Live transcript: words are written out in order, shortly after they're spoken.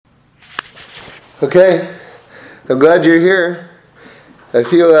Okay, I'm glad you're here. I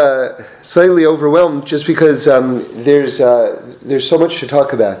feel slightly overwhelmed just because there's so much to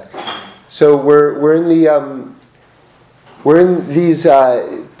talk about. So we're in these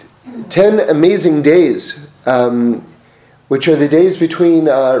 10 amazing days, which are the days between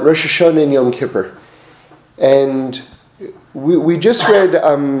Rosh Hashanah and Yom Kippur, and we just read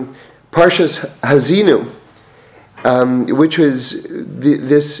Parshas Hazinu, which was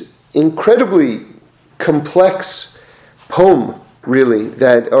this incredibly complex poem, really,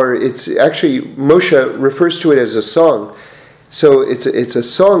 it's actually, Moshe refers to it as a song. So it's a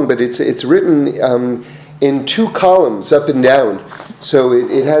song, but it's written in two columns, up and down. So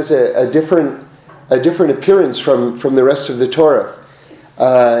it has a different appearance from the rest of the Torah.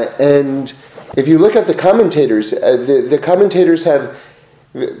 And if you look at the commentators, the commentators have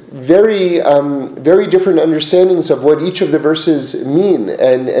very different understandings of what each of the verses mean,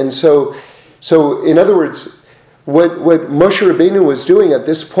 and so in other words, what Moshe Rabbeinu was doing at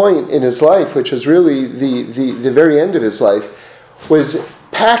this point in his life, which was really the very end of his life, was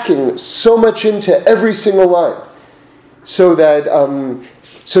packing so much into every single line, so that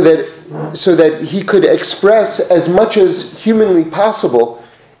he could express as much as humanly possible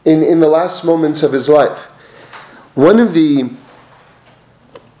in the last moments of his life. One of the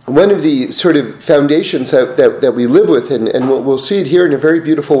sort of foundations that we live with, and we'll see it here in a very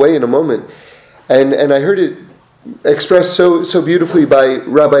beautiful way in a moment, and I heard it expressed so beautifully by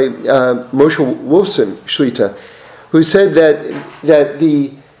Rabbi Moshe Wolfson Shlita, who said that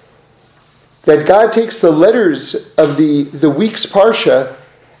God takes the letters of the week's parsha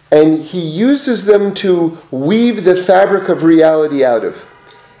and he uses them to weave the fabric of reality out of.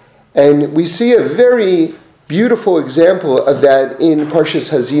 And we see a very beautiful example of that in Parshas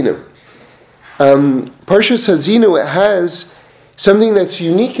Hazinu. Parshas Hazinu has something that's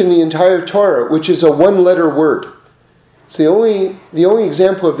unique in the entire Torah, which is a one-letter word. It's the only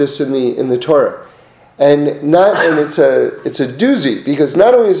example of this in the Torah, and it's a doozy, because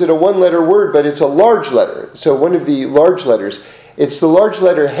not only is it a one-letter word, but it's a large letter. So one of the large letters, it's the large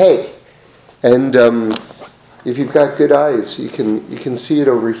letter Hey, and if you've got good eyes, you can see it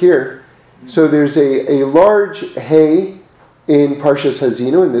over here. So there's a large Hey in Parshas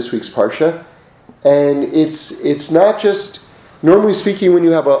Hazinu, in this week's parsha, and it's not just, normally speaking, when you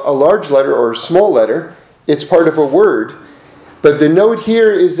have a large letter or a small letter, it's part of a word, but the note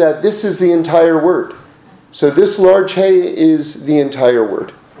here is that this is the entire word. So this large Hey is the entire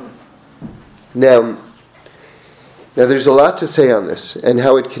word. Now there's a lot to say on this and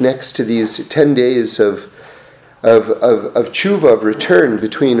how it connects to these 10 days of tshuva, of return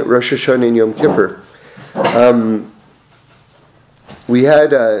between Rosh Hashanah and Yom Kippur. We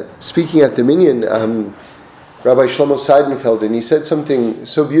had, speaking at the Minyan, Rabbi Shlomo Seidenfeld, and he said something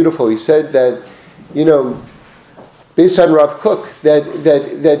so beautiful. He said that, based on Rav Kook,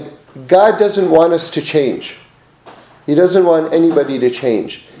 that God doesn't want us to change. He doesn't want anybody to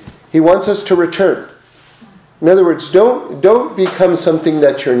change. He wants us to return. In other words, don't become something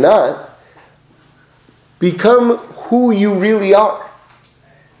that you're not. Become who you really are.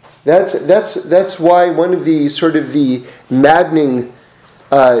 That's why one of the sort of the maddening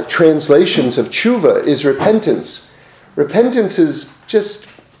translations of tshuva is repentance. Repentance is just,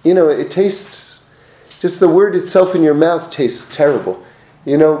 it tastes, just the word itself in your mouth tastes terrible.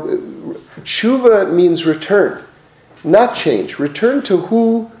 Tshuva means return, not change. Return to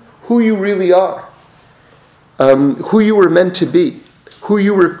who you really are, who you were meant to be, who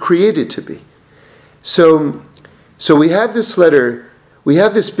you were created to be. So we have this letter, we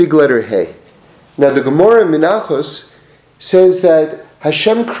have this big letter Hey. Now the Gemara Menachos says that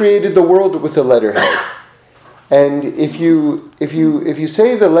Hashem created the world with the letter Hey. And if you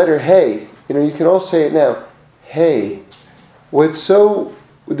say the letter Hey, you can all say it now. Hey.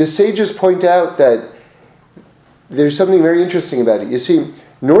 The sages point out that there's something very interesting about it. You see,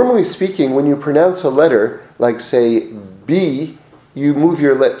 normally speaking, when you pronounce a letter, like say B, you move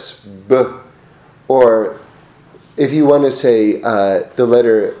your lips, B. Or if you want to say the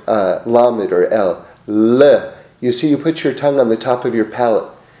letter Lamed or L, L, you see you put your tongue on the top of your palate.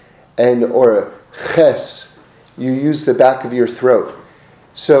 Or Ches, you use the back of your throat.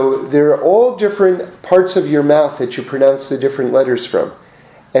 So there are all different parts of your mouth that you pronounce the different letters from.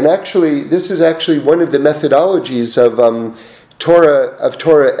 And actually, this is actually one of the methodologies of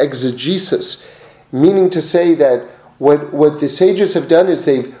Torah exegesis, meaning to say that what the sages have done is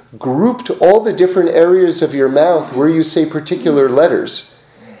they've grouped all the different areas of your mouth where you say particular letters,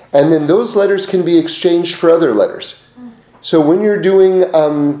 and then those letters can be exchanged for other letters. So when you're doing,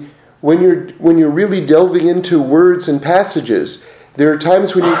 when you're really delving into words and passages, There are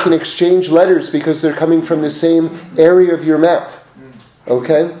times when you can exchange letters because they're coming from the same area of your mouth.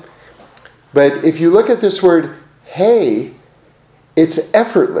 Okay? But if you look at this word, hey, it's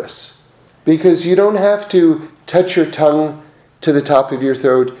effortless. Because you don't have to touch your tongue to the top of your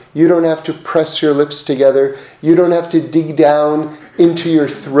throat. You don't have to press your lips together. You don't have to dig down into your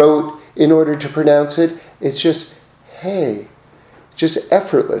throat in order to pronounce it. It's just, hey. Just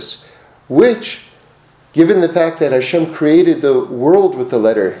effortless. Which, given the fact that Hashem created the world with the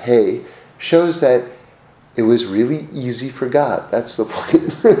letter hey, shows that it was really easy for God. That's the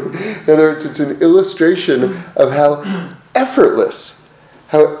point. In other words, it's an illustration of how effortless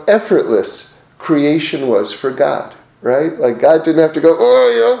creation was for God. Right? Like God didn't have to go,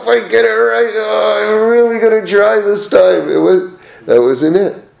 I hope I get it right. I'm really going to try this time. That wasn't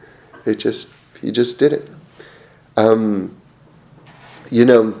it. He just did it.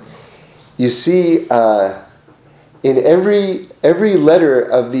 You see, in every letter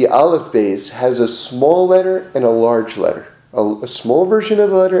of the Aleph Beis has a small letter and a large letter. A small version of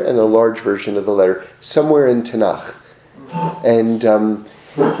the letter and a large version of the letter, somewhere in Tanakh. And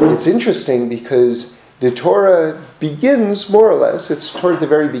it's interesting because the Torah begins, more or less, it's toward the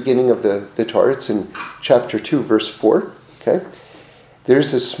very beginning of the Torah. It's in chapter 2, verse 4. Okay?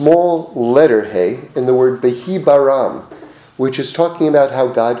 There's a small letter, hey, in the word Behi Baram, which is talking about how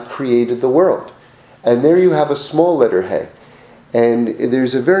God created the world. And there you have a small letter, hey. And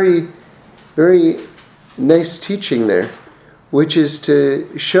there's a very, very nice teaching there, which is to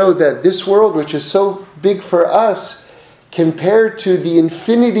show that this world, which is so big for us, compared to the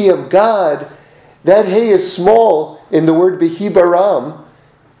infinity of God, that hey is small in the word Behi Baram,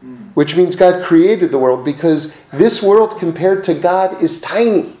 which means God created the world, because this world compared to God is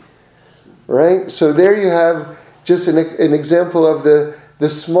tiny. Right? So there you have just an example of the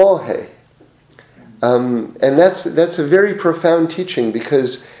small hey. And that's a very profound teaching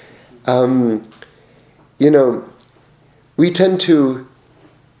because, we tend to,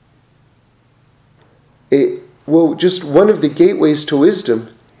 just one of the gateways to wisdom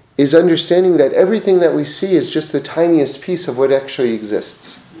is understanding that everything that we see is just the tiniest piece of what actually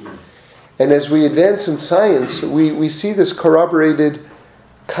exists. And as we advance in science, we see this corroborated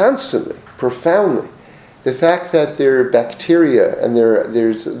constantly, profoundly. The fact that there are bacteria and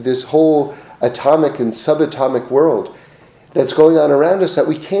there's this whole atomic and subatomic world that's going on around us that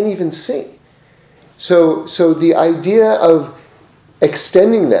we can't even see. So the idea of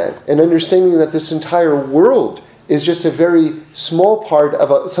extending that and understanding that this entire world is just a very small part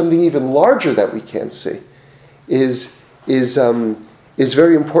of something even larger that we can't see is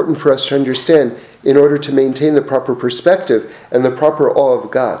very important for us to understand in order to maintain the proper perspective and the proper awe of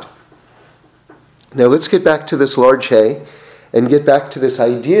God. Now let's get back to this large hay and get back to this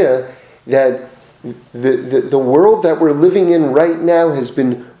idea that the world that we're living in right now has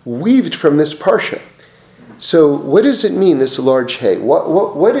been weaved from this parsha. So what does it mean, this large hay?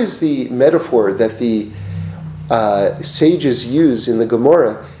 What is the metaphor that the sages use in the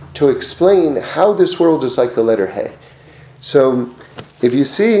Gemara to explain how this world is like the letter hay? So if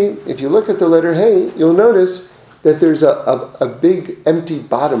you look at the letter hay, you'll notice that there's a big empty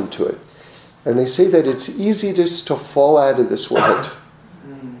bottom to it. And they say that it's easy just to fall out of this world.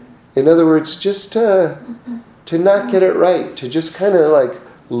 In other words, just to not get it right, to just kind of like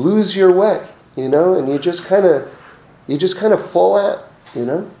lose your way, and you just kind of fall out,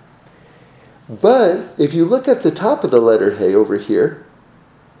 But if you look at the top of the letter hey over here,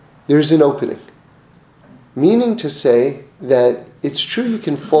 there's an opening. Meaning to say that it's true you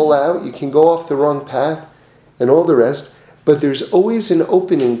can fall out, you can go off the wrong path and all the rest, but there's always an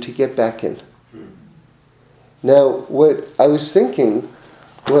opening to get back in. Now, what I was thinking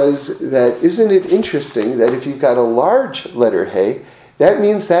was that isn't it interesting that if you've got a large letter hey, that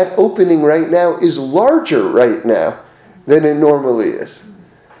means that opening right now is larger right now than it normally is.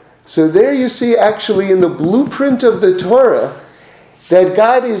 So there you see actually in the blueprint of the Torah that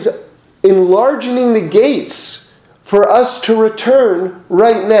God is enlarging the gates for us to return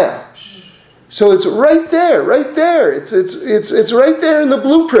right now. So it's right there. It's right there in the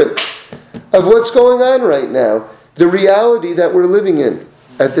blueprint of what's going on right now, the reality that we're living in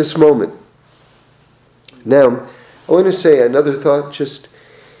at this moment. Now, I want to say another thought, just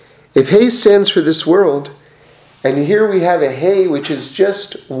if hey stands for this world, and here we have a hey which is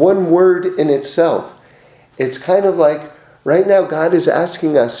just one word in itself, it's kind of like right now God is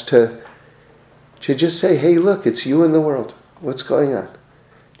asking us to just say, hey, look, it's you in the world. What's going on?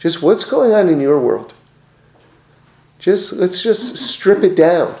 Just what's going on in your world? Let's just strip it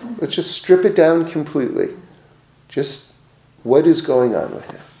down. Let's just strip it down completely. Just what is going on with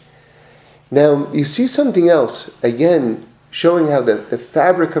it. Now, you see something else, again, showing how the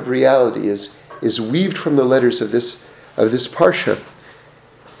fabric of reality is weaved from the letters of this parsha,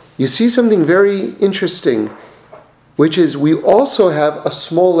 you see something very interesting, which is we also have a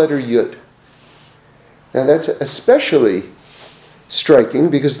small letter Yud. Now that's especially striking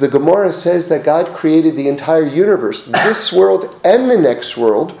because the Gemara says that God created the entire universe, this world and the next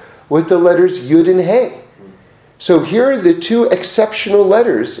world, with the letters Yud and Hey. So here are the two exceptional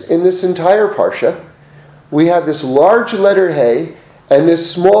letters in this entire parsha. We have this large letter Hey and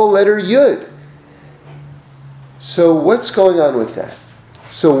this small letter Yud. So what's going on with that?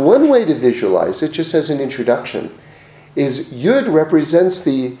 So one way to visualize it, just as an introduction, is Yud represents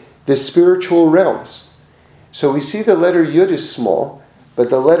the spiritual realms. So we see the letter Yud is small, but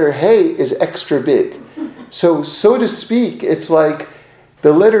the letter Hey is extra big. So to speak, it's like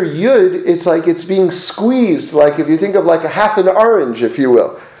the letter Yud, it's like it's being squeezed, like if you think of like a half an orange, if you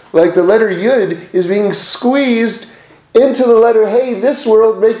will. Like the letter Yud is being squeezed into the letter Hey, this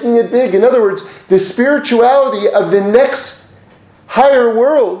world, making it big. In other words, the spirituality of the next higher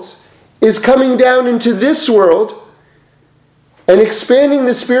worlds is coming down into this world and expanding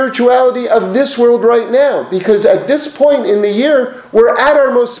the spirituality of this world right now. Because at this point in the year, we're at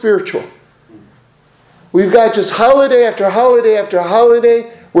our most spiritual. We've got just holiday after holiday after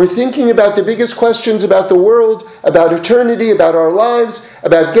holiday. We're thinking about the biggest questions about the world, about eternity, about our lives,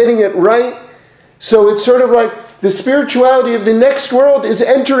 about getting it right. So it's sort of like the spirituality of the next world is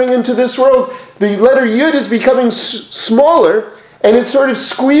entering into this world. The letter Yud is becoming smaller, and it's sort of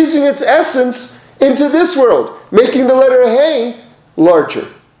squeezing its essence into this world, making the letter Hey larger.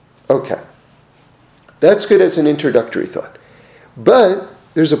 Okay. That's good as an introductory thought. But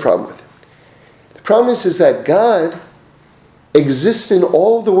there's a problem with it. The problem is that God exists in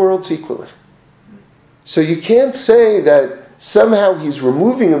all of the worlds equally. So you can't say that somehow he's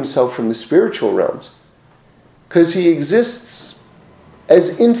removing himself from the spiritual realms, because he exists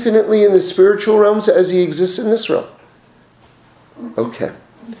as infinitely in the spiritual realms as he exists in this realm. Okay.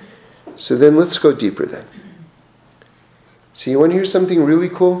 So then let's go deeper then. So you want to hear something really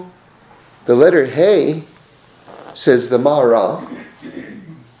cool? The letter Hey, says the Maharal,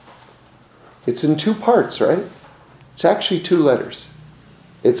 it's in two parts, right? It's actually two letters.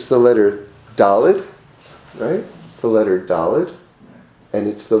 It's the letter Daled, right? It's the letter Daled, and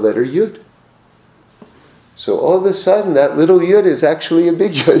it's the letter Yud. So all of a sudden, that little Yud is actually a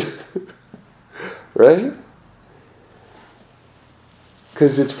big Yud, right?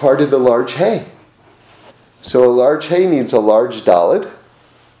 Because it's part of the large Hey. So a large Hey needs a large Daled,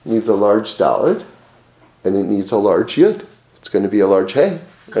 needs a large Daled, and it needs a large Yud. It's going to be a large Hey,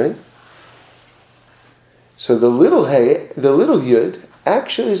 right? So the little Hey, the little Yud,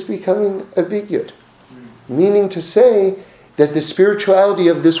 actually is becoming a big Yud. Meaning to say that the spirituality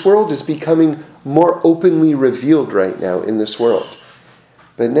of this world is becoming more openly revealed right now in this world.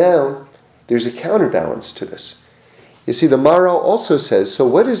 But now, there's a counterbalance to this. You see, the Maharal also says, so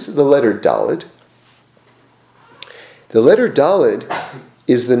what is the letter Daled? The letter Daled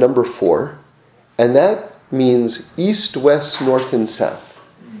is the number 4, and that means east, west, north, and south.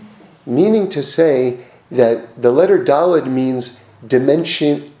 Meaning to say that the letter Daled means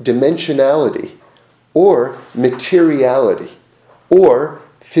dimensionality, or materiality, or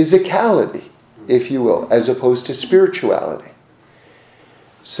physicality, if you will, as opposed to spirituality.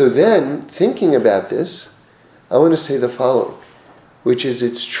 So then, thinking about this, I want to say the following, which is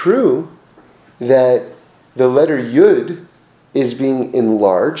it's true that the letter Yud is being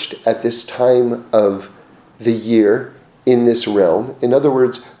enlarged at this time of the year in this realm. In other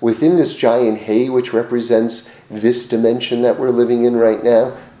words, within this giant Hey, which represents this dimension that we're living in right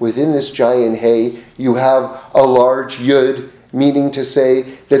now, within this giant Hey, you have a large Yud, meaning to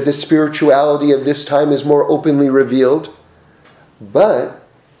say that the spirituality of this time is more openly revealed. But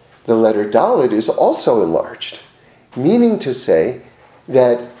the letter Daled is also enlarged, meaning to say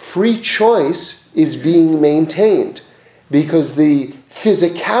that free choice is being maintained, because the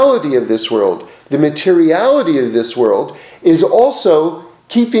physicality of this world, the materiality of this world, is also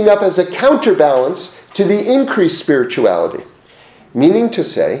keeping up as a counterbalance to the increased spirituality. Meaning to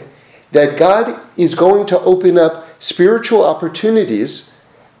say that God is going to open up spiritual opportunities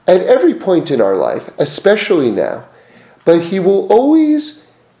at every point in our life, especially now, but he will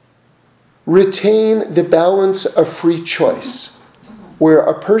always retain the balance of free choice, where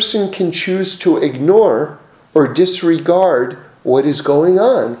a person can choose to ignore or disregard what is going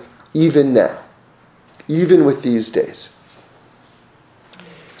on even now, even with these days.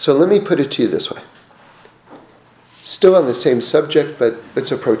 So let me put it to you this way. Still on the same subject, but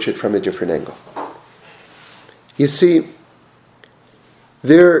let's approach it from a different angle. You see,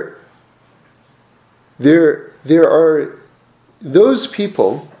 there are those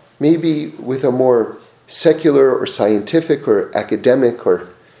people, maybe with a more secular or scientific or academic or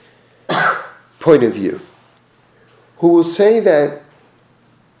point of view, who will say that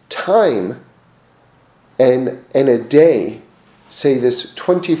time and a day, say this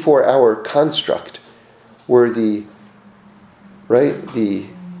 24-hour construct, where the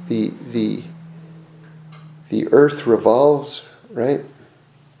earth revolves, right?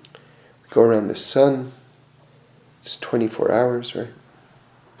 We go around the sun. It's 24 hours, right?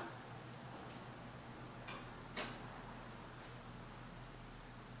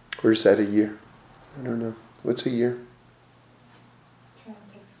 Or is that a year? I don't know. What's a year?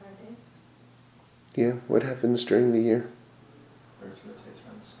 365 days. Yeah, what happens during the year? Earth rotates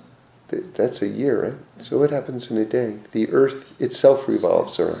around the sun. That's a year, right? So what happens in a day? The earth itself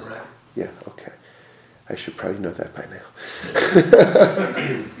revolves around. Right. Yeah, okay. I should probably know that by now.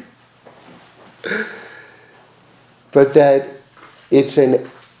 But that it's an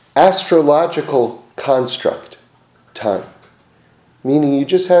astrological construct, time. Meaning you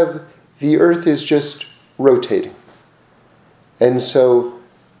just have, the earth is just rotating. And so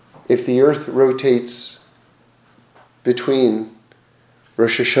if the earth rotates between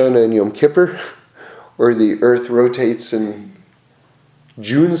Rosh Hashanah and Yom Kippur, or the earth rotates in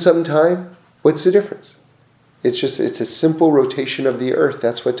June sometime, what's the difference? It's a simple rotation of the earth.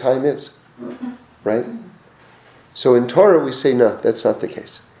 That's what time is. Right? So in Torah we say, no, that's not the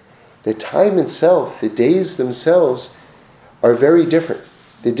case. The time itself, the days themselves, are very different.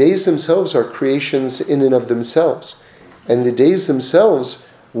 The days themselves are creations in and of themselves. And the days themselves,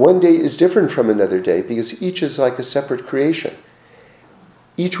 one day is different from another day because each is like a separate creation.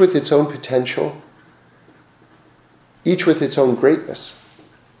 Each with its own potential, each with its own greatness.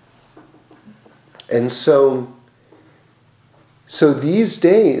 And so these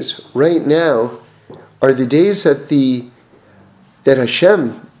days, right now, are the days that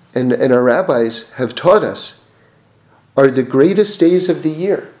Hashem and our rabbis have taught us are the greatest days of the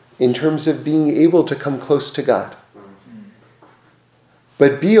year in terms of being able to come close to God.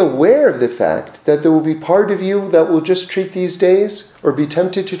 But be aware of the fact that there will be part of you that will just treat these days or be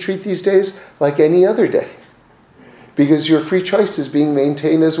tempted to treat these days like any other day. Because your free choice is being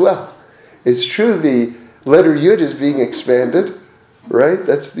maintained as well. It's true the letter Yud is being expanded, right?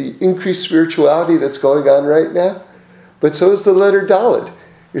 That's the increased spirituality that's going on right now. But so is the letter Daled.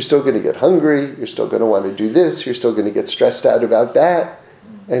 You're still going to get hungry. You're still going to want to do this. You're still going to get stressed out about that.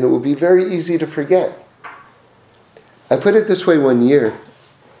 And it will be very easy to forget. I put it this way one year,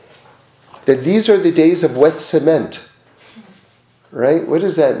 that these are the days of wet cement. Right? What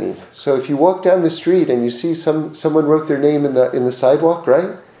does that mean? So if you walk down the street and you see someone wrote their name in the sidewalk,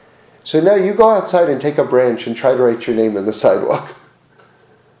 right? So now you go outside and take a branch and try to write your name in the sidewalk.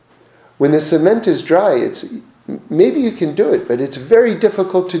 When the cement is dry, maybe you can do it, but it's very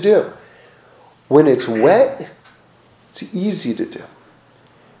difficult to do. When it's wet, it's easy to do.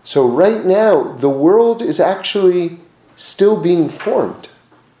 So right now, the world is actually still being formed.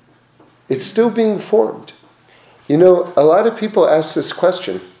 It's still being formed. You know, a lot of people ask this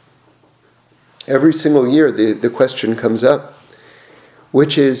question. Every single year the question comes up,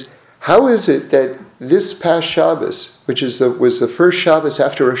 which is, how is it that this past Shabbos, which was the first Shabbos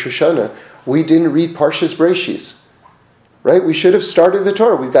after Rosh Hashanah, we didn't read Parshas Bereishis? Right? We should have started the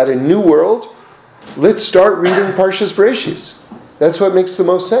Torah. We've got a new world. Let's start reading Parshas Bereishis. That's what makes the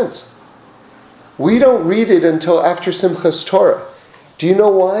most sense. We don't read it until after Simchas Torah. Do you know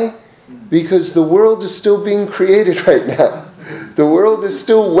why? Because the world is still being created right now. The world is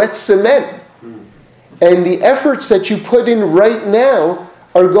still wet cement. And the efforts that you put in right now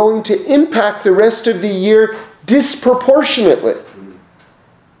are going to impact the rest of the year disproportionately.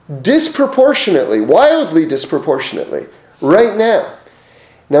 Disproportionately, wildly disproportionately, right now.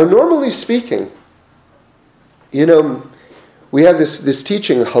 Now, normally speaking, you know, we have this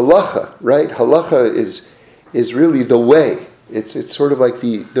teaching, halacha, right? Halacha is really the way. It's sort of like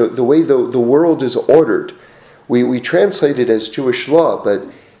the way the world is ordered. We translate it as Jewish law, but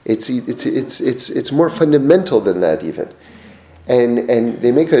it's more fundamental than that even. And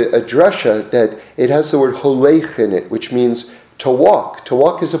they make a drasha that it has the word holech in it, which means to walk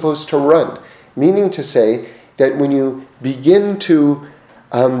as opposed to run. Meaning to say that when you begin to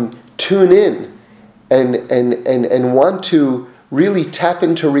tune in and want to really tap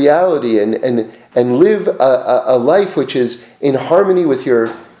into reality and live a life which is in harmony with your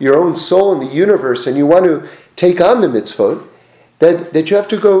own soul and the universe, and you want to take on the mitzvot, that you have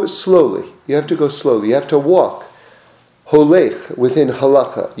to go slowly. You have to go slowly. You have to walk. Holech within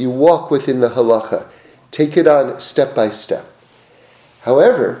halacha. You walk within the halacha. Take it on step by step.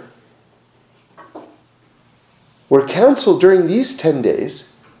 However, we're counseled during these 10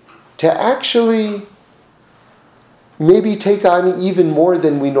 days to actually maybe take on even more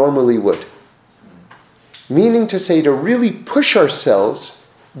than we normally would. Meaning to say, to really push ourselves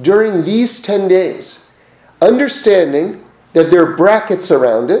during these 10 days, understanding that there are brackets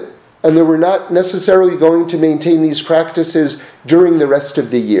around it, and that we're not necessarily going to maintain these practices during the rest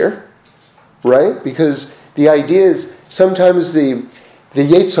of the year, right? Because the idea is sometimes the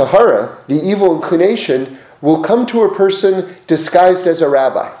Yetzer Hara, the evil inclination, will come to a person disguised as a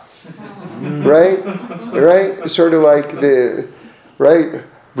rabbi, right? Right? Sort of like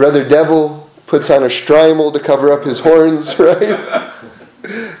Brother Devil puts on a shtreimel to cover up his horns, right?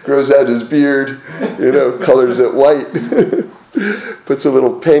 Grows out his beard, colors it white. Puts a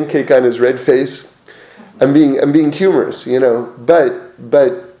little pancake on his red face. I'm being humorous,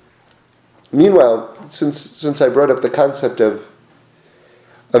 But meanwhile, since I brought up the concept of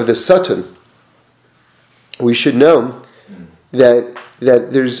the Satan, we should know that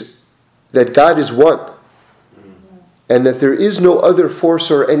God is one, and that there is no other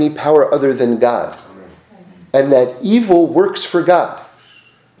force or any power other than God, and that evil works for God.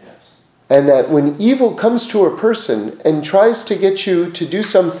 And that when evil comes to a person and tries to get you to do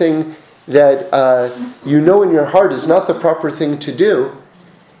something that in your heart is not the proper thing to do,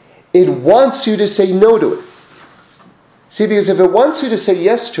 it wants you to say no to it. See, because if it wants you to say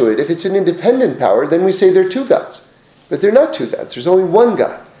yes to it, if it's an independent power, then we say there are two gods. But they're not two gods. There's only one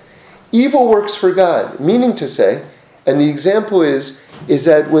God. Evil works for God, meaning to say, and the example is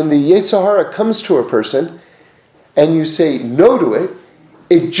that when the Yetzer Hara comes to a person and you say no to it,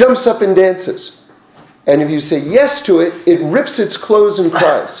 it jumps up and dances. And if you say yes to it, it rips its clothes and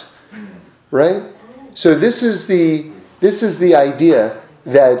cries. Right? So this is the idea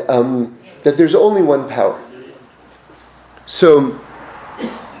that there's only one power. So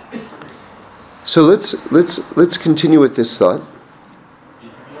let's continue with this thought.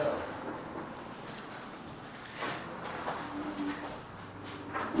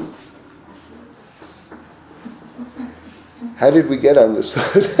 How did we get on this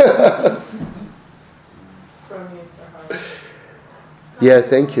thought? Yeah,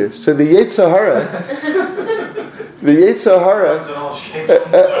 thank you. So the Yetzer Hara,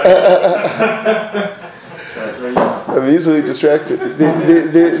 I'm easily distracted.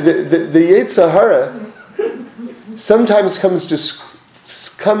 The Yetzer Hara sometimes comes,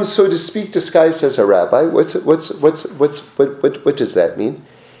 so to speak, disguised as a rabbi. What does that mean?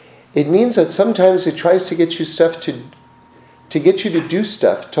 It means that sometimes it tries to get you to get you to do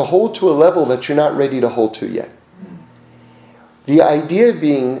stuff, to hold to a level that you're not ready to hold to yet. The idea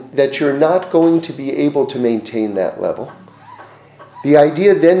being that you're not going to be able to maintain that level. The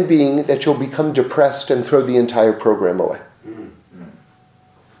idea then being that you'll become depressed and throw the entire program away.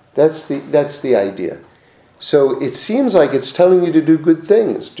 That's the idea. So it seems like it's telling you to do good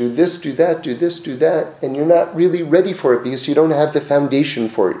things. Do this, do that, do this, do that. And you're not really ready for it because you don't have the foundation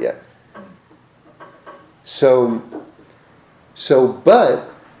for it yet. But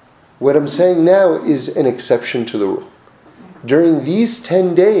what I'm saying now is an exception to the rule. During these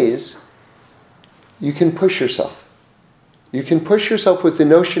 10 days, you can push yourself. You can push yourself with the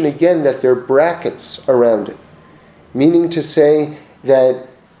notion again that there are brackets around it. Meaning to say that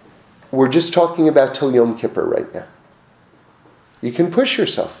we're just talking about till Yom Kippur right now. You can push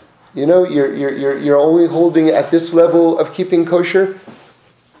yourself. You're only holding at this level of keeping kosher.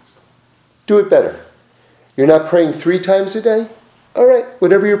 Do it better. You're not praying 3 times a day? All right,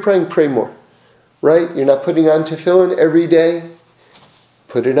 whatever you're praying, pray more. Right? You're not putting on tefillin every day?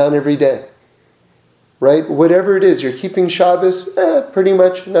 Put it on every day. Right? Whatever it is, you're keeping Shabbos, pretty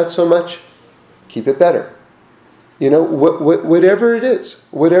much, not so much. Keep it better. Whatever it is,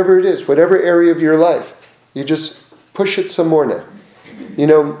 whatever area of your life, you just push it some more now.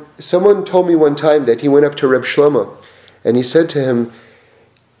 Someone told me one time that he went up to Reb Shlomo and he said to him,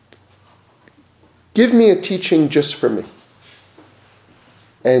 "Give me a teaching just for me."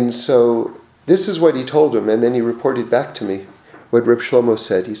 And so this is what he told him, and then he reported back to me what Reb Shlomo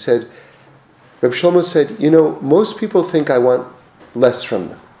said. Reb Shlomo said, most people think I want less from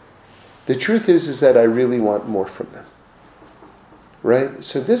them. The truth is that I really want more from them. Right?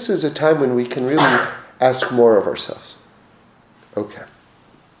 So this is a time when we can really ask more of ourselves. Okay.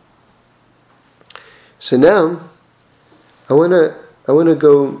 So now, I want to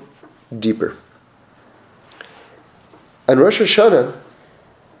go deeper. On Rosh Hashanah,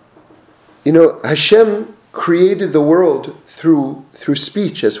 Hashem created the world through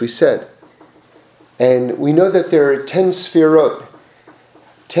speech, as we said. And we know that there are 10 sefirot,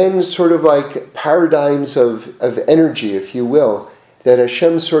 10 sort of like paradigms of energy, if you will, that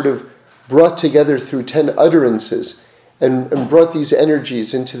Hashem sort of brought together through 10 utterances and brought these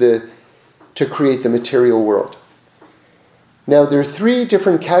energies to create the material world. Now, there are 3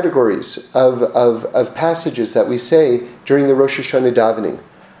 different categories of passages that we say during the Rosh Hashanah davening: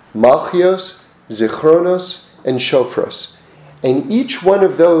 Malchios, Zichronos, and Shofros. And each one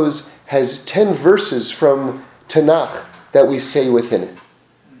of those has 10 verses from Tanakh that we say within it.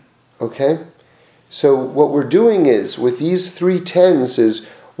 Okay? So what we're doing is, with these 3 tens, is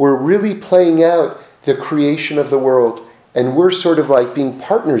we're really playing out the creation of the world, and we're sort of like being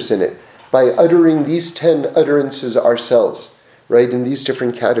partners in it by uttering these 10 utterances ourselves, right, in these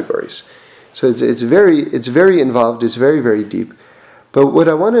different categories. So it's very involved, it's very, very deep. But what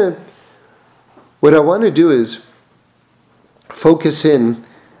I want to do is focus in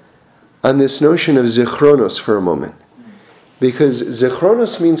on this notion of zichronos for a moment. Because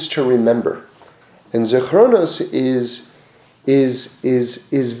zichronos means to remember. And zichronos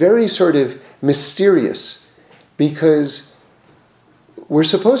is very sort of mysterious, because we're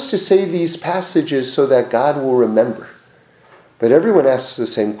supposed to say these passages so that God will remember. But everyone asks the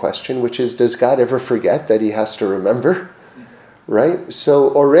same question, which is, does God ever forget that he has to remember? Right? So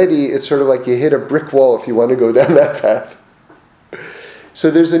already it's sort of like you hit a brick wall if you want to go down that path.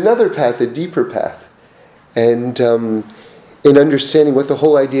 So there's another path, a deeper path. And in understanding what the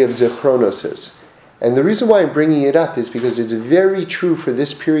whole idea of zichronos is. And the reason why I'm bringing it up is because it's very true for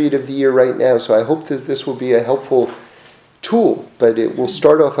this period of the year right now. So I hope that this will be a helpful tool, but it will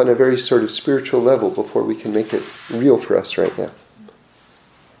start off on a very sort of spiritual level before we can make it real for us right now.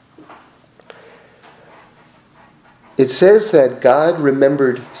 It says that God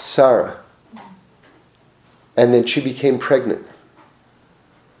remembered Sarah, and then she became pregnant.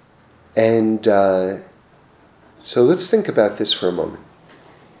 And so let's think about this for a moment.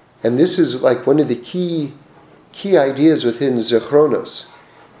 And this is like one of the key ideas within Zichronos,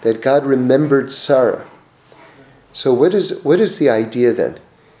 that God remembered Sarah. So what is the idea then?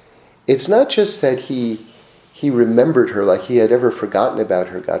 It's not just that he remembered her like he had ever forgotten about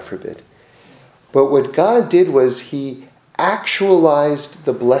her, God forbid. But what God did was he actualized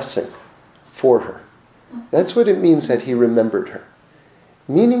the blessing for her. That's what it means that he remembered her.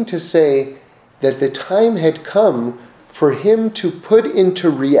 Meaning to say that the time had come for him to put into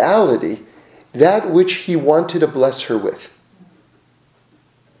reality that which he wanted to bless her with.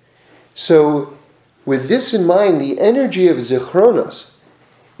 So, with this in mind, the energy of Zichronos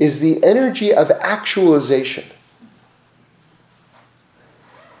is the energy of actualization.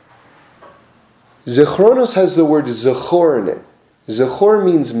 Zichronos has the word Zechor in it. Zechor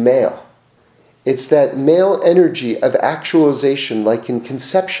means male. It's that male energy of actualization, like in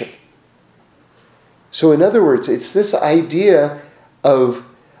conception. So in other words, it's this idea of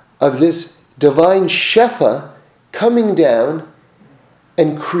this divine Shefa coming down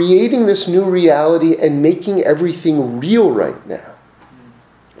and creating this new reality and making everything real right now.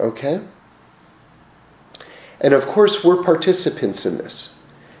 Okay? And of course, we're participants in this.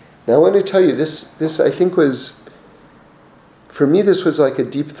 Now I want to tell you, this I think was, for me this was like a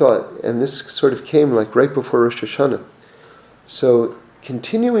deep thought, and this sort of came like right before Rosh Hashanah. So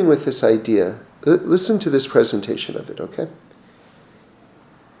continuing with this idea, listen to this presentation of it, okay?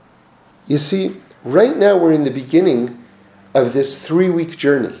 You see, right now we're in the beginning of this 3-week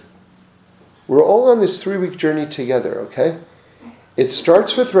journey. We're all on this 3-week journey together, okay? It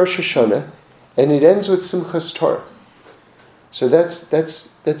starts with Rosh Hashanah and it ends with Simchas Torah. So that's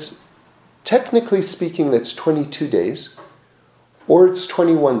technically speaking, that's 22 days, or it's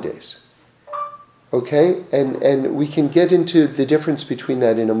 21 days. Okay? And we can get into the difference between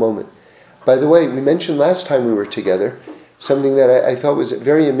that in a moment. By the way, we mentioned last time we were together something that I thought was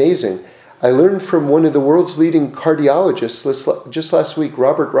very amazing. I learned from one of the world's leading cardiologists just last week,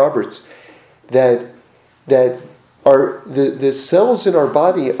 Robert Roberts, that the cells in our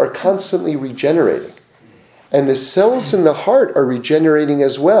body are constantly regenerating. And the cells in the heart are regenerating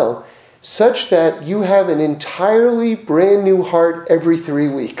as well, such that you have an entirely brand new heart every 3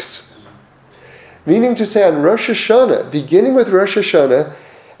 weeks. Meaning to say, on Rosh Hashanah, beginning with Rosh Hashanah,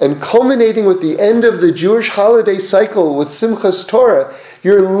 and culminating with the end of the Jewish holiday cycle with Simchas Torah,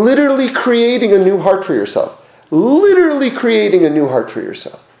 you're literally creating a new heart for yourself. Literally creating a new heart for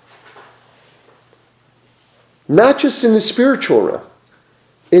yourself. Not just in the spiritual realm,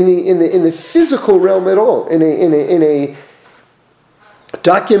 in the physical realm at all, in a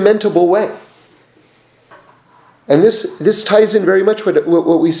documentable way. And this ties in very much with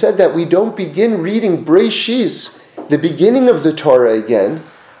what we said, that we don't begin reading Breishis, the beginning of the Torah again,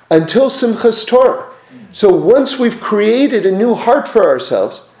 until Simchas Torah. So once we've created a new heart for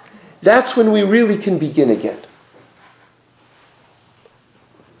ourselves, that's when we really can begin again.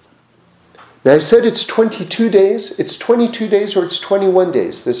 Now I said it's 22 days. It's 22 days or it's 21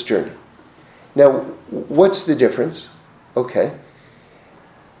 days, this journey. Now, what's the difference? Okay.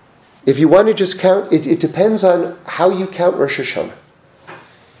 If you want to just count, it depends on how you count Rosh Hashanah.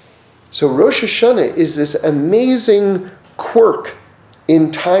 So Rosh Hashanah is this amazing quirk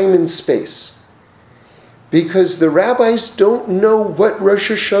in time and space. Because the rabbis don't know what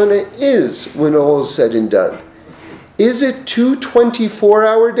Rosh Hashanah is when all is said and done. Is it 2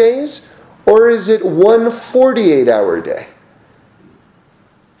 24-hour days or is it 1 48-hour day?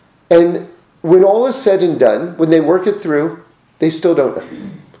 And when all is said and done, when they work it through, they still don't know.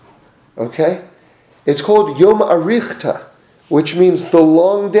 Okay? It's called Yom Arichta, which means the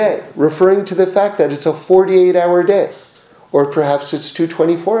long day, referring to the fact that it's a 48-hour day. Or perhaps it's 2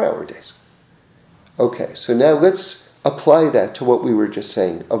 24-hour days. Okay, so now let's apply that to what we were just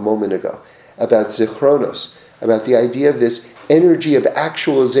saying a moment ago about Zichronos, about the idea of this energy of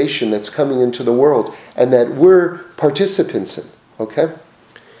actualization that's coming into the world and that we're participants in. Okay?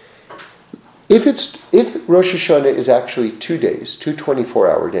 If Rosh Hashanah is actually 2 days, 2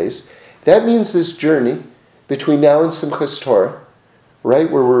 24-hour days, that means this journey between now and Simchas Torah, right,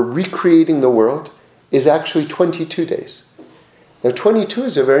 where we're recreating the world, is actually 22 days. Now 22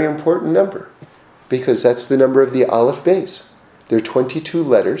 is a very important number because that's the number of the Aleph Beis. There are 22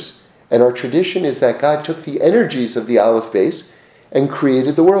 letters, and our tradition is that God took the energies of the Aleph Beis and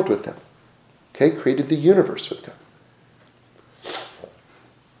created the world with them. Okay, created the universe with them.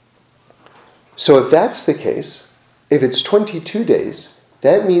 So if that's the case, if it's 22 days,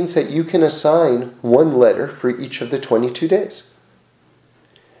 that means that you can assign one letter for each of the 22 days.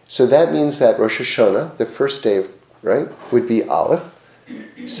 So that means that Rosh Hashanah, the first day, right, would be Aleph.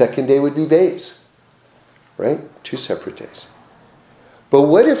 Second day would be Beis. Right? 2 separate days. But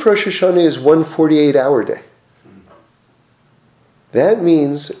what if Rosh Hashanah is 1 48-hour day? That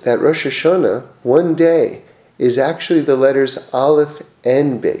means that Rosh Hashanah, one day, is actually the letters Aleph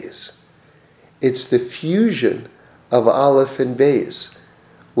and Beis. It's the fusion of Aleph and Beis,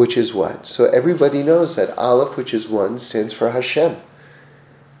 which is what? So everybody knows that Aleph, which is 1, stands for Hashem.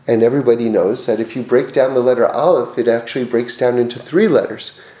 And everybody knows that if you break down the letter Aleph, it actually breaks down into 3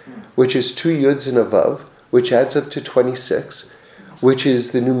 letters, which is 2 Yuds and a Vav, which adds up to 26, which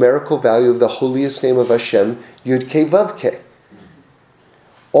is the numerical value of the holiest name of Hashem, Yud Kei Vav Kei.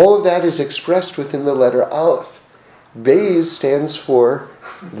 All of that is expressed within the letter Aleph. Beis stands for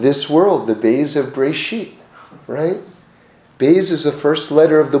this world, the Beis of Breshit, right? Beis is the first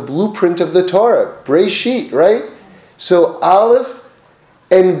letter of the blueprint of the Torah, Breshit, right? So Aleph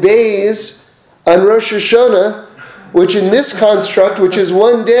and Beis on Rosh Hashanah, which in this construct, which is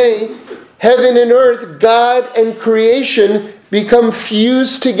one day, heaven and earth, God and creation become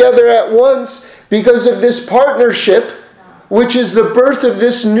fused together at once because of this partnership, which is the birth of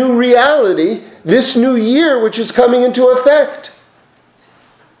this new reality, this new year which is coming into effect.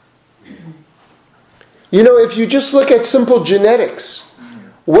 You know, if you just look at simple genetics,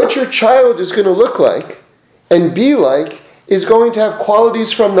 what your child is going to look like and be like is going to have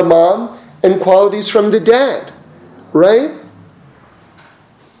qualities from the mom and qualities from the dad, right?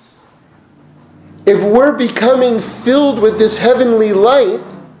 If we're becoming filled with this heavenly light,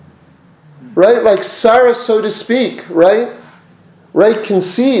 right, like Sarah, so to speak, right,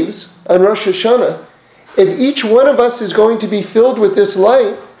 conceives on Rosh Hashanah, if each one of us is going to be filled with this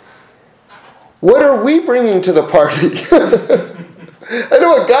light, what are we bringing to the party? I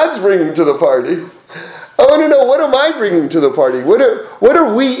know what God's bringing to the party. I want to know, what am I bringing to the party? What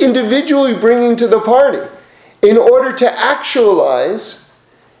are we individually bringing to the party in order to actualize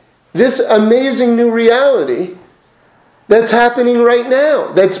this amazing new reality that's happening right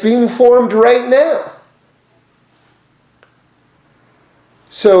now, that's being formed right now?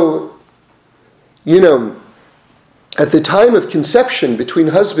 So, you know, at the time of conception between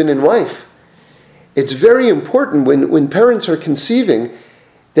husband and wife, it's very important when parents are conceiving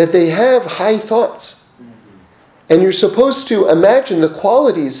that they have high thoughts. And you're supposed to imagine the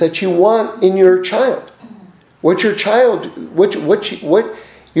qualities that you want in your child. What your child,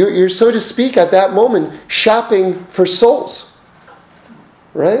 you're so to speak at that moment shopping for souls.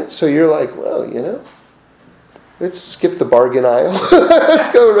 Right? So you're like, well, you know, let's skip the bargain aisle.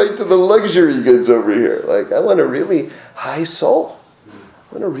 Let's go right to the luxury goods over here. Like, I want a really high soul.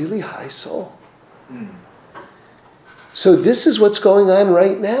 I want a really high soul. So this is what's going on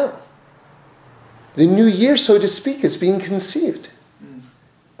right now. The new year, so to speak, is being conceived.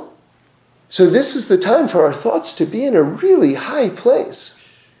 So this is the time for our thoughts to be in a really high place.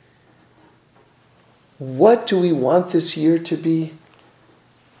 What do we want this year to be?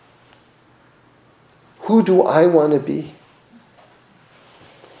 Who do I want to be?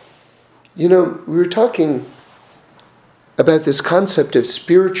 We were talking about this concept of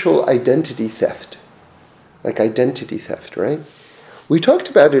spiritual identity theft. Like identity theft, right? We talked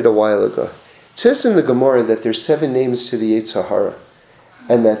about it a while ago. It says in the Gemara that there's 7 names to the Yetzer Hara,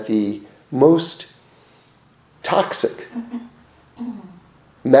 and that the most toxic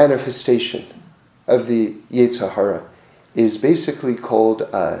manifestation of the Yetzer Hara is basically called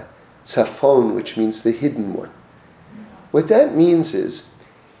Tzafon, which means the hidden one. What that means is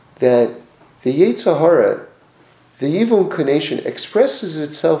that the Yetzer Hara, the evil inclination, expresses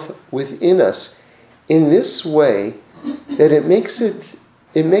itself within us in this way that it makes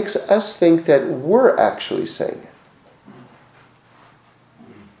us think that we're actually saying it.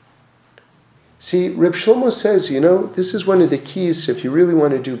 See, Reb Shlomo says, this is one of the keys if you really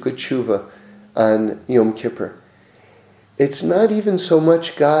want to do good tshuva on Yom Kippur. It's not even so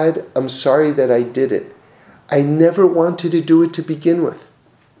much, God, I'm sorry that I did it. I never wanted to do it to begin with.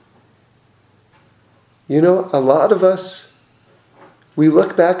 A lot of us, we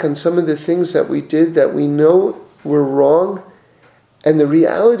look back on some of the things that we did that we know were wrong, and the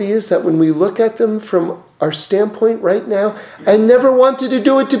reality is that when we look at them from our standpoint right now, I never wanted to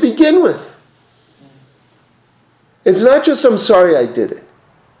do it to begin with. It's not just, I'm sorry I did it.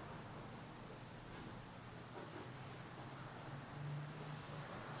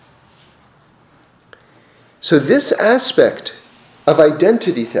 So this aspect of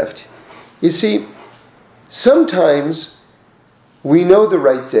identity theft, you see, sometimes we know the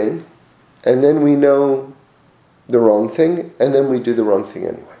right thing, and then we know the wrong thing, and then we do the wrong thing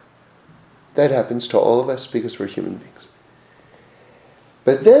anyway. That happens to all of us because we're human beings.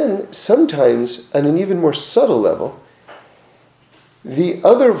 But then, sometimes, on an even more subtle level, the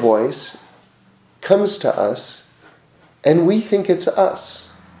other voice comes to us, and we think it's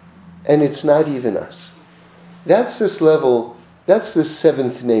us, and it's not even us. That's this level, that's the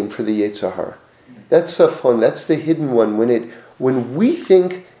 7th name for the Yetzer Hara. That's Tzafon, that's the hidden one, when we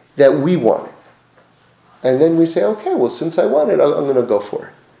think that we want it. And then we say, okay, well, since I want it, I'm going to go for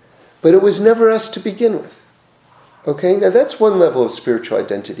it. But it was never us to begin with. Okay, now that's one level of spiritual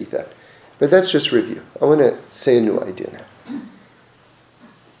identity theft. But that's just review. I want to say a new idea now.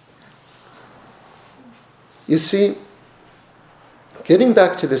 You see, getting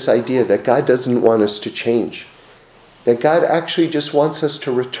back to this idea that God doesn't want us to change, that God actually just wants us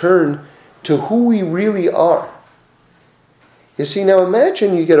to return to who we really are. You see, now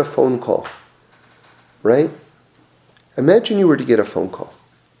imagine you get a phone call, right? Imagine you were to get a phone call.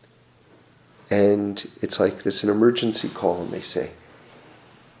 And it's like this, an emergency call, and they say,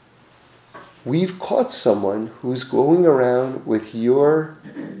 we've caught someone who's going around with your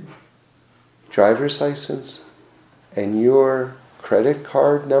driver's license and your credit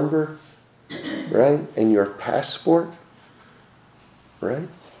card number, right? And your passport, right?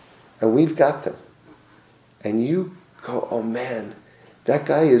 And we've got them. And you go, oh man, that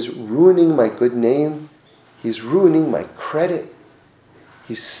guy is ruining my good name. He's ruining my credit.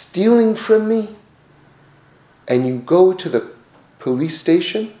 He's stealing from me. And you go to the police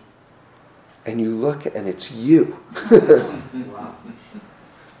station and you look and it's you.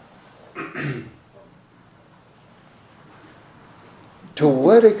 To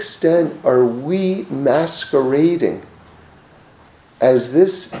what extent are we masquerading as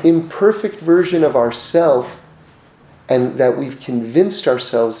this imperfect version of ourself, and that we've convinced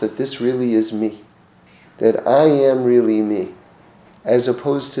ourselves that this really is me, that I am really me, as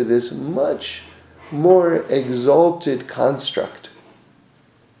opposed to this much more exalted construct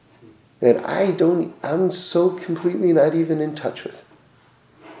that I'm so completely not even in touch with.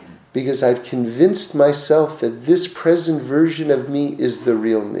 Because I've convinced myself that this present version of me is the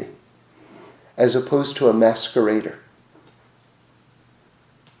real me, as opposed to a masquerader.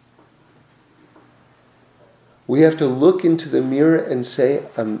 We have to look into the mirror and say,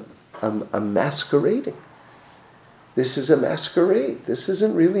 I'm masquerading. This is a masquerade. This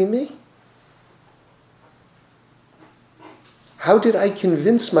isn't really me. How did I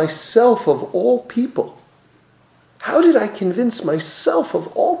convince myself of all people? How did I convince myself of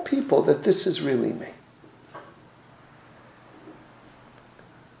all people that this is really me?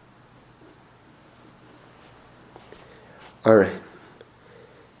 All right.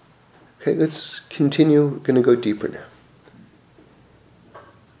 Okay, let's continue. We're going to go deeper now.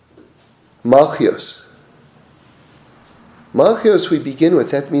 Malchios. Malchios we begin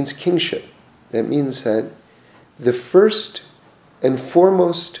with, that means kingship. That means that the first and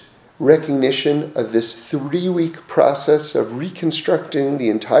foremost recognition of this 3-week process of reconstructing the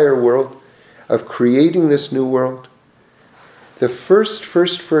entire world, of creating this new world, the first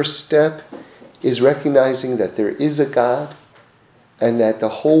step is recognizing that there is a God, and that the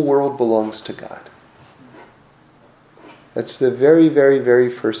whole world belongs to God. That's the very, very, very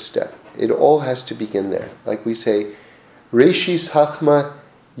first step. It all has to begin there. Like we say, Reishis Hachma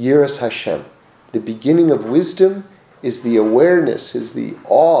Yiras Hashem. The beginning of wisdom is the awareness, is the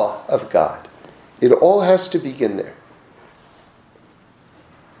awe of God. It all has to begin there.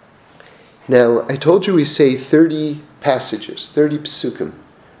 Now, I told you we say 30 passages, 30 psukim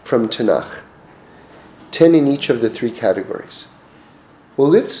from Tanakh. 10 in each of the 3 categories.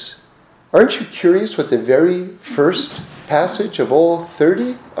 Well, aren't you curious what the very first passage of all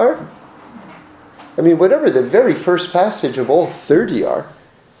 30 are? I mean, whatever the very first passage of all 30 are,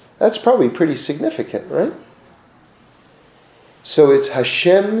 that's probably pretty significant, right? So it's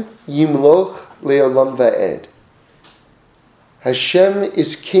Hashem Yimloch Leolam Va'ed. Hashem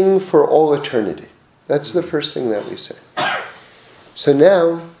is king for all eternity. That's the first thing that we say. So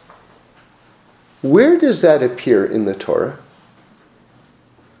now, where does that appear in the Torah?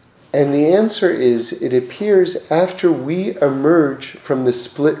 And the answer is, it appears after we emerge from the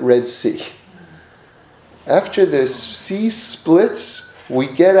split Red Sea. After the sea splits, we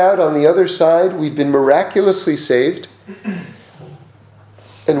get out on the other side, we've been miraculously saved,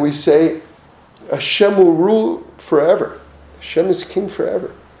 and we say, Hashem will rule forever. Hashem is king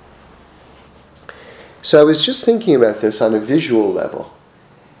forever. So I was just thinking about this on a visual level.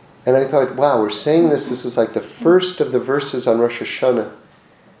 And I thought, wow, we're saying this is like the first of the verses on Rosh Hashanah.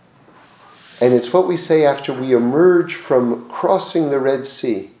 And it's what we say after we emerge from crossing the Red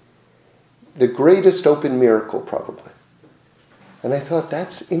Sea. The greatest open miracle, probably. And I thought,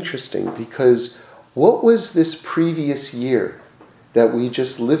 that's interesting, because what was this previous year that we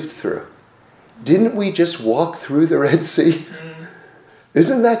just lived through? Didn't we just walk through the Red Sea?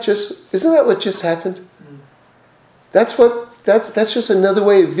 Isn't that what just happened? That's just another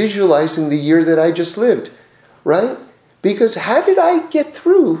way of visualizing the year that I just lived, right? Because how do I get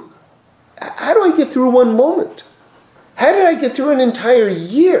through one moment? How did I get through an entire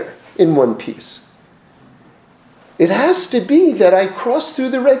year in one piece? It has to be that I crossed through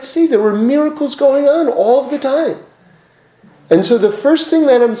the Red Sea. There were miracles going on all the time. And so the first thing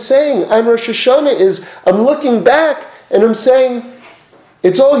that I'm saying on Rosh Hashanah is, I'm looking back and I'm saying,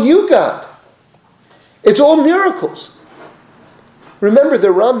 it's all you, God. It's all miracles. Remember, the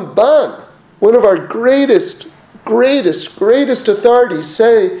Ramban, one of our greatest authorities,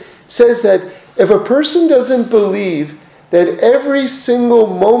 says that if a person doesn't believe that every single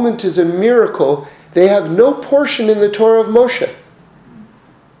moment is a miracle, they have no portion in the Torah of Moshe.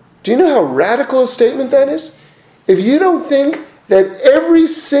 Do you know how radical a statement that is? If you don't think that every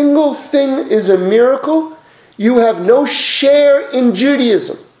single thing is a miracle, you have no share in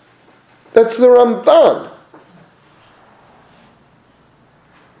Judaism. That's the Ramban.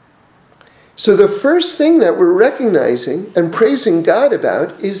 So the first thing that we're recognizing and praising God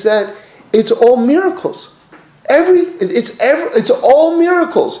about is that it's all miracles. It's all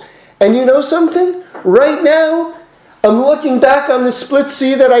miracles. And you know something? Right now, I'm looking back on the split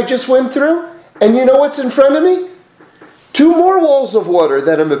sea that I just went through, and you know what's in front of me? 2 more walls of water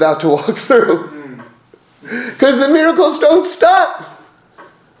that I'm about to walk through. Because the miracles don't stop.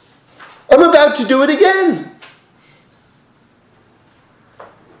 I'm about to do it again.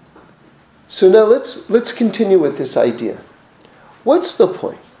 So now let's continue with this idea. What's the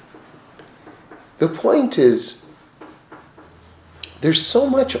point? The point is, there's so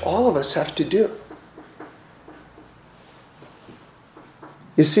much all of us have to do.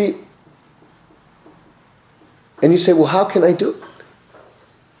 You see, and you say, well, how can I do it?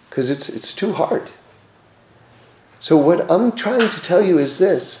 Because it's too hard. So what I'm trying to tell you is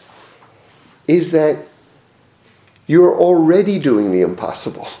this, is that you're already doing the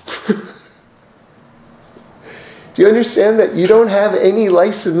impossible. Do you understand that you don't have any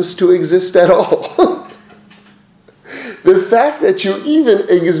license to exist at all? The fact that you even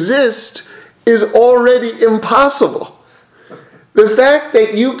exist is already impossible. The fact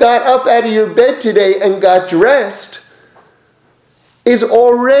that you got up out of your bed today and got dressed is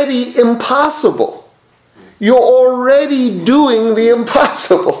already impossible. You're already doing the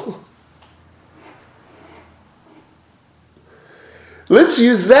impossible. Let's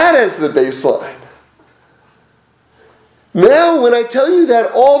use that as the baseline. Now, when I tell you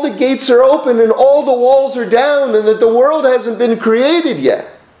that all the gates are open and all the walls are down and that the world hasn't been created yet,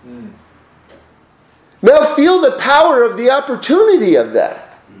 now feel the power of the opportunity of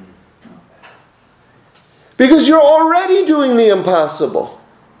that. Because you're already doing the impossible.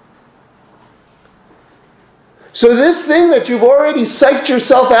 So this thing that you've already psyched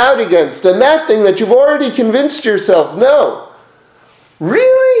yourself out against, and that thing that you've already convinced yourself, no.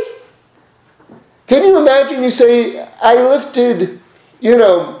 Really? Can you imagine you say, I lifted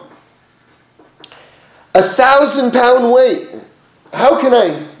 1,000-pound weight. How can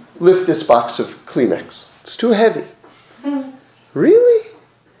I lift this box of Kleenex? It's too heavy. Really?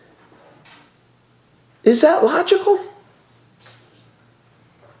 Is that logical?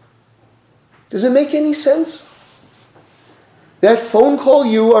 Does it make any sense? That phone call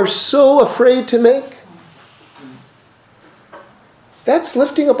you are so afraid to make? That's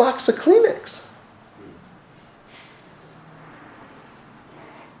lifting a box of Kleenex.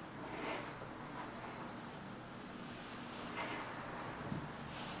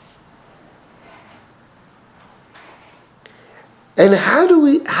 And how do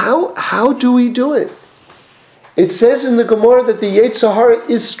we do it? It says in the Gemara that the Yetzer Hara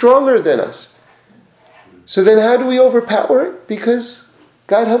is stronger than us. So then how do we overpower it? Because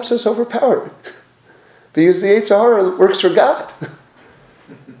God helps us overpower it. Because the Yetzer Hara works for God.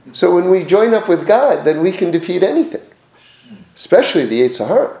 So when we join up with God, then we can defeat anything. Especially the Yetzer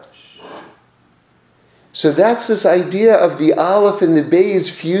Hara. So that's this idea of the Aleph and the Beis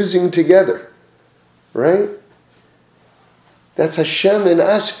fusing together. Right? That's Hashem and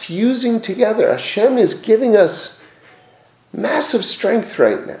us fusing together. Hashem is giving us massive strength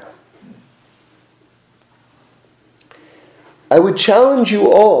right now. I would challenge you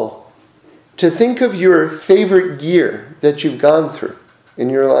all to think of your favorite year that you've gone through in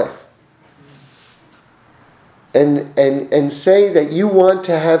your life. And say that you want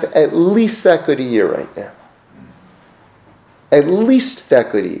to have at least that good a year right now. At least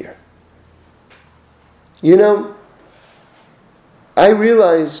that good a year. I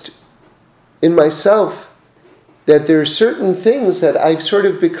realized in myself that there are certain things that I've sort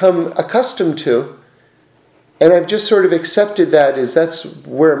of become accustomed to, and I've just sort of accepted that as that's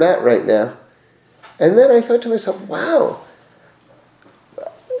where I'm at right now. And then I thought to myself, wow,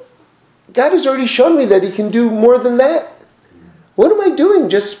 God has already shown me that He can do more than that. What am I doing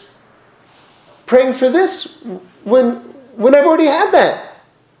just praying for this when I've already had that?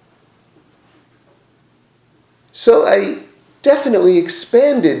 So I definitely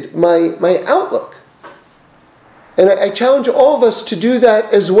expanded my outlook. And I challenge all of us to do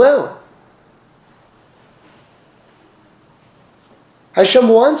that as well. Hashem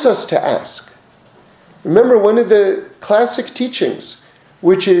wants us to ask. Remember one of the classic teachings,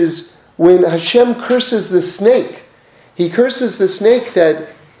 which is when Hashem curses the snake, He curses the snake that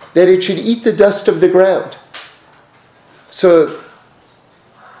it should eat the dust of the ground. So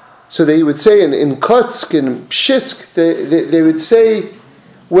they would say in Kotsk and Pshisk, they would say,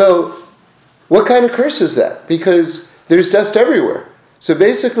 well, what kind of curse is that? Because there's dust everywhere. So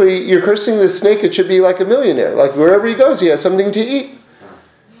basically, you're cursing the snake, it should be like a millionaire. Like wherever he goes, he has something to eat.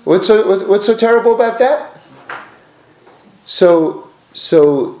 What's so terrible about that? So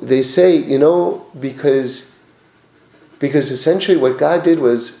they say, because essentially what God did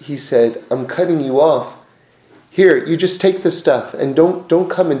was, He said, I'm cutting you off. Here, you just take the stuff and don't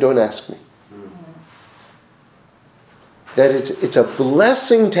come and don't ask me. That it's a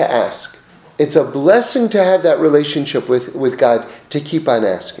blessing to ask. It's a blessing to have that relationship with God, to keep on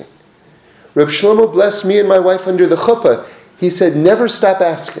asking. Reb Shlomo blessed me and my wife under the chuppah. He said, never stop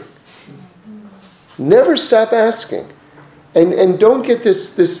asking. Never stop asking. And don't get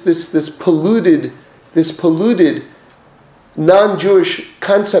this polluted non-Jewish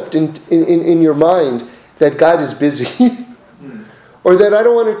concept in your mind that God is busy. Or that I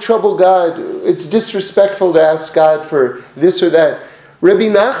don't want to trouble God. It's disrespectful to ask God for this or that. Rabbi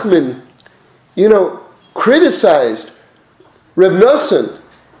Nachman, criticized Reb Nosson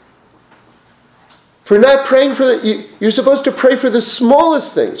for not praying for you're supposed to pray for the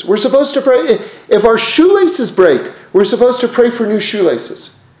smallest things. We're supposed to pray, if our shoelaces break, we're supposed to pray for new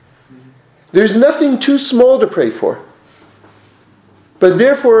shoelaces. There's nothing too small to pray for. But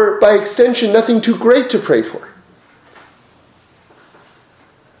therefore, by extension, nothing too great to pray for.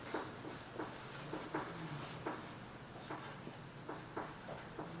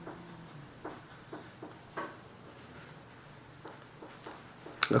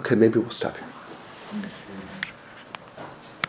 Okay, maybe we'll stop here.